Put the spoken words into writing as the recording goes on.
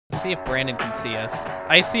See if Brandon can see us.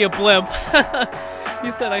 I see a blimp.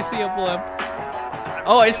 He said I see a blimp.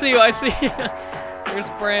 Oh, I see you. I see you. There's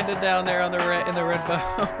Brandon down there on the in the red boat.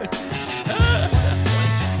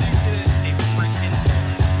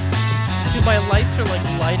 Dude, my lights are like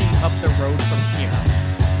lighting up the road from here.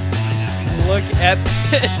 Look at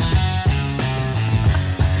this.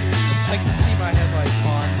 I can see my headlights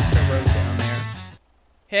on the road down there.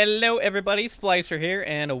 Hello everybody, Splicer here,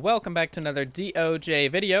 and welcome back to another DOJ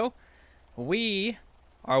video. We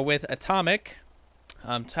are with Atomic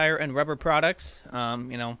Tire and Rubber Products,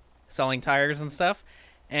 you know, selling tires and stuff.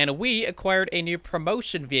 And we acquired a new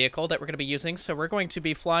promotion vehicle that we're going to be using, so we're going to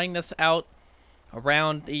be flying this out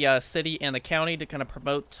around the city and the county to kind of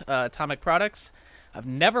promote Atomic products. I've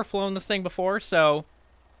never flown this thing before, so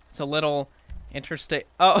it's a little interesting.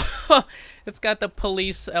 Oh, it's got the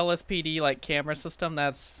police LSPD like camera system.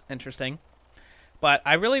 That's interesting. But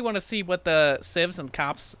I really want to see what the civs and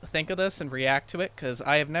cops think of this and react to it, because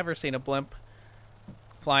I have never seen a blimp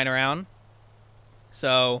flying around.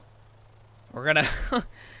 So we're gonna we're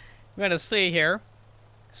gonna see here.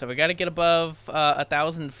 So we got to get above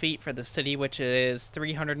 1,000 feet for the city, which is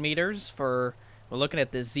 300 meters. We're looking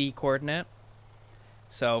at the Z coordinate.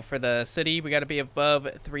 So for the city, we got to be above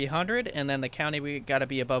 300, and then the county, we got to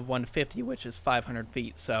be above 150, which is 500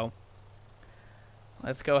 feet. So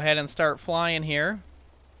let's go ahead and start flying here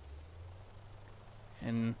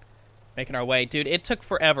and making our way. Dude, it took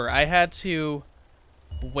forever. I had to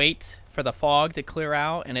wait for the fog to clear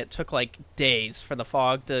out, and it took like days for the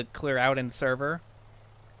fog to clear out in server.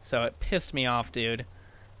 So it pissed me off, dude.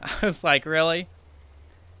 I was like, really?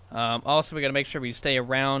 Also, we got to make sure we stay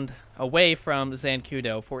away from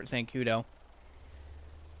Zancudo, Fort Zancudo.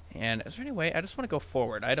 And is there any way? I just want to go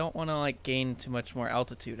forward. I don't want to, like, gain too much more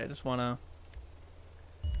altitude. I just want to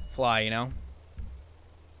fly, you know?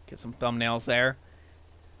 Get some thumbnails there.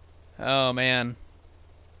 Oh, man.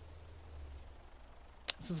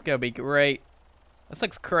 This is going to be great. This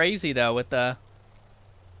looks crazy, though, with the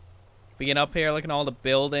being up here, looking at all the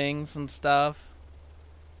buildings and stuff.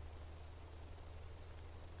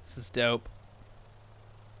 This is dope.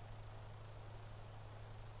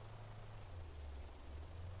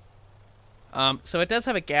 So it does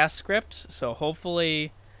have a gas script, so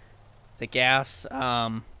hopefully the gas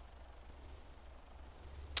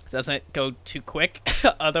doesn't go too quick.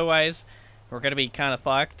 Otherwise, we're going to be kind of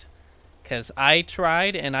fucked. Because I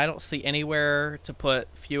tried, and I don't see anywhere to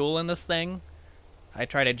put fuel in this thing. I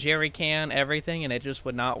tried a jerry can, everything, and it just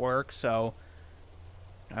would not work, so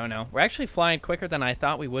I don't know. We're actually flying quicker than I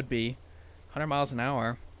thought we would be. 100 miles an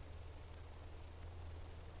hour.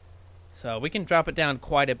 So we can drop it down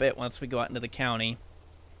quite a bit once we go out into the county,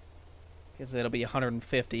 because it'll be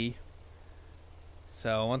 150.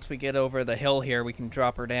 So once we get over the hill here, we can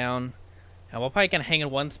drop her down. And we'll probably gonna hang in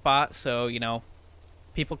one spot so, you know,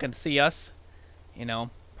 people can see us, you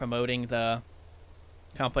know, promoting the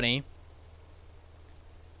company.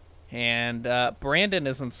 And Brandon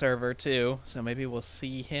is in server too, so maybe we'll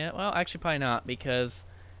see him. Well, actually probably not, because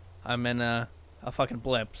I'm in a fucking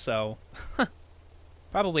blimp, so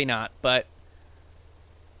probably not, but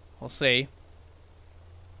we'll see.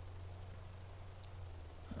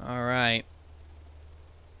 Alright.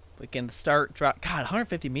 We can start drop. God,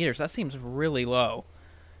 150 meters, that seems really low.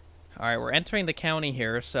 Alright, we're entering the county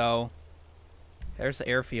here, so there's the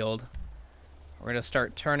airfield. We're going to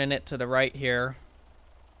start turning it to the right here.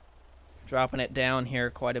 Dropping it down here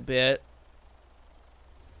quite a bit.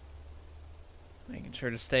 Making sure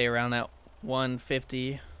to stay around that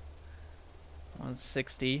 150,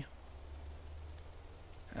 160.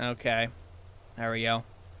 Okay. There we go.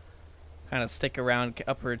 Kind of stick around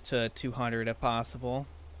upward to 200 if possible.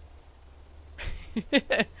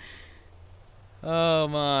 Oh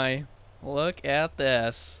my. Look at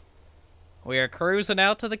this. We are cruising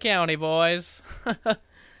out to the county, boys.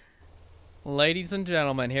 Ladies and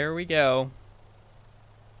gentlemen, here we go.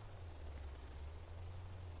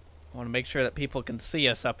 I want to make sure that people can see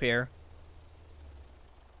us up here.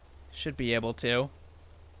 Should be able to.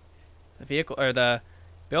 The vehicle, or the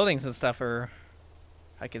buildings and stuff are,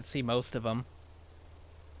 I can see most of them.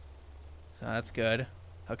 So that's good.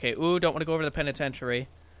 Okay, ooh, don't want to go over to the penitentiary.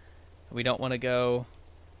 We don't want to go,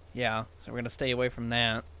 yeah, so we're going to stay away from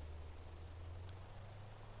that.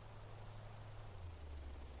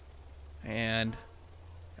 And,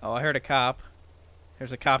 oh, I heard a cop.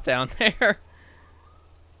 There's a cop down there.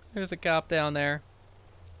 There's a cop down there.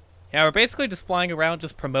 Yeah, we're basically just flying around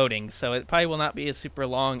just promoting, so it probably will not be a super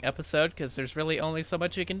long episode, because there's really only so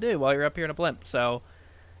much you can do while you're up here in a blimp, so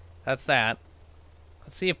that's that.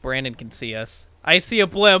 Let's see if Brandon can see us. I see a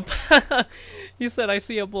blimp. He said I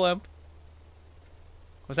see a blimp.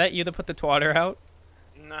 Was that you that put the twatter out?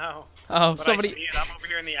 No. Oh, but somebody. I see it. I'm over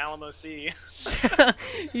here in the Alamo Sea.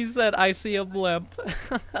 He said, "I see a blimp."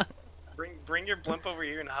 Bring your blimp over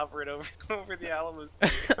here and hover it over the Alamo Sea.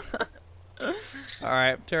 All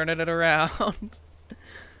right, I'm turning it around. Oh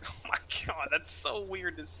my god, that's so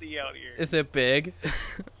weird to see out here. Is it big?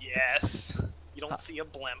 Yes. You don't see a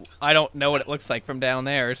blimp. I don't know what it looks like from down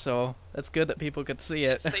there, so that's good that people could see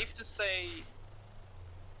it. It's safe to say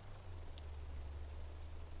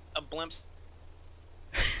a blimp.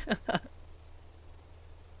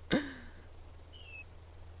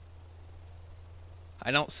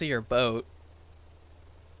 I don't see your boat.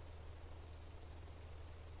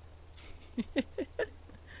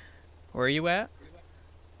 Where are you at?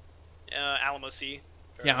 Alamo Sea.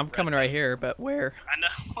 Yeah, I'm coming right here, but where? I know.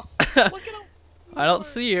 Look at him. I don't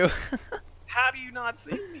see you. How do you not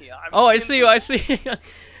see me? Oh, I see you. I see you.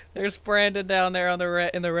 There's Brandon down there on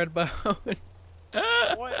the in the red boat.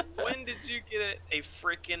 When did you get a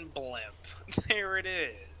freaking blimp? There it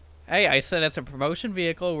is. Hey, I said it's a promotion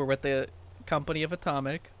vehicle. We're with the company of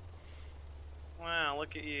Atomic. Wow,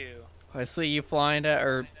 look at you. I see you flying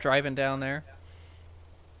or driving down there.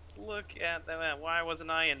 Look at that. Why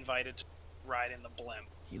wasn't I invited to ride in the blimp?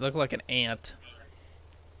 You look like an ant.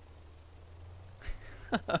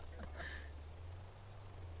 Look at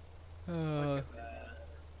that.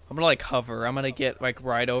 I'm gonna like hover. I'm gonna get like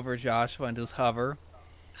right over Joshua and just hover.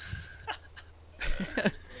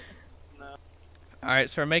 No. Alright,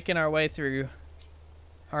 so we're making our way through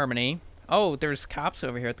Harmony. Oh, there's cops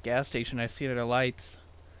over here at the gas station. I see their lights.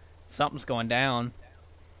 Something's going down.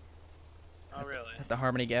 Oh, really? At the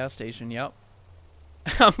Harmony gas station, yep.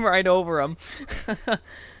 I'm right over them.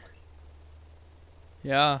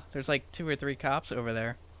 Yeah, there's like 2 or 3 cops over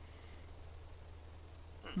there.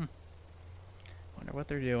 Wonder what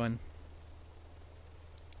they're doing.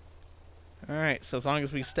 Alright, so as long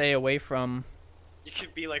as we stay away from... You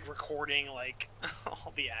could be like recording like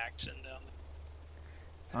all the action down there.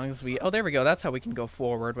 As long as we... Oh, there we go. That's how we can go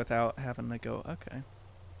forward without having to go... Okay.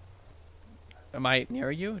 Am I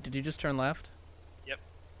near you? Did you just turn left? Yep.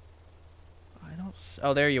 I don't...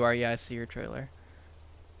 Oh, there you are. Yeah, I see your trailer.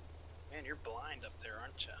 Man, you're blind up there,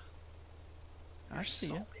 aren't you? I You're see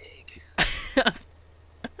so it. big.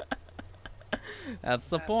 That's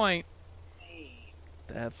the point. Insane.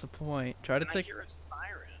 That's the point. Try to And I take... hear a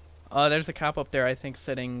siren. Oh, there's a cop up there, I think,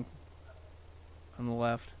 sitting on the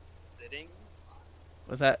left. Sitting?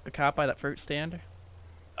 Was that a cop by that fruit stand?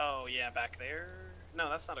 Oh, yeah, back there? No,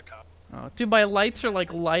 that's not a cop. Oh, dude, my lights are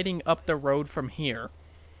like lighting up the road from here.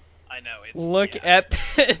 I know, it's... Look yeah, at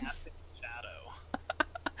this. massive shadow.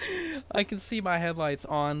 I can see my headlights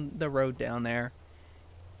on the road down there.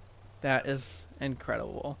 That is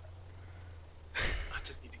incredible. I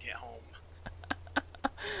just need to get home.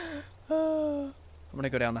 I'm gonna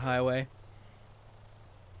go down the highway.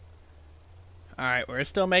 Alright, we're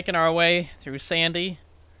still making our way through Sandy.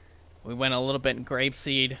 We went a little bit in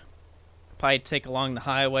Grapeseed. Probably take along the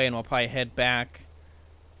highway and we'll probably head back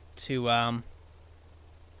to,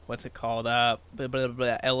 what's it called?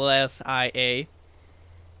 LSIA at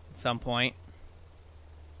some point.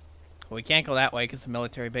 Well, we can't go that way because the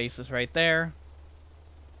military base is right there.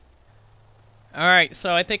 Alright,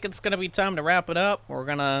 so I think it's going to be time to wrap it up. We're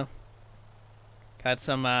going to... Got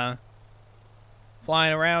some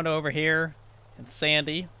flying around over here in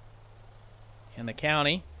Sandy in the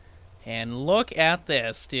county. And look at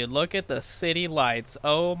this, dude. Look at the city lights.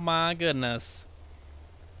 Oh my goodness.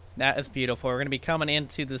 That is beautiful. We're going to be coming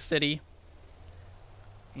into the city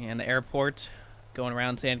and the airport, going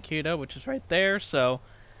around Zancudo, which is right there. So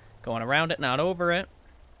going around it, not over it.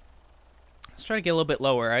 Let's try to get a little bit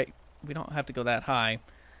lower, right? We don't have to go that high.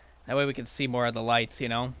 That way we can see more of the lights, you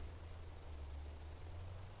know?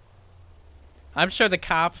 I'm sure the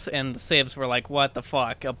cops and the civs were like, what the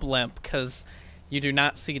fuck, a blimp, because you do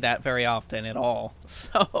not see that very often at all.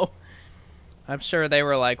 So, I'm sure they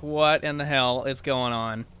were like, what in the hell is going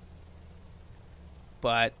on?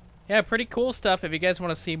 But, yeah, pretty cool stuff. If you guys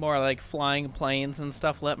want to see more, like, flying planes and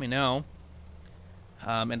stuff, let me know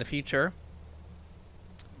in the future.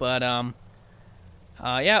 But,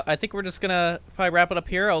 yeah, I think we're just going to probably wrap it up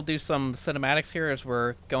here. I'll do some cinematics here as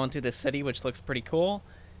we're going through this city, which looks pretty cool.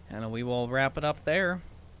 And we will wrap it up there.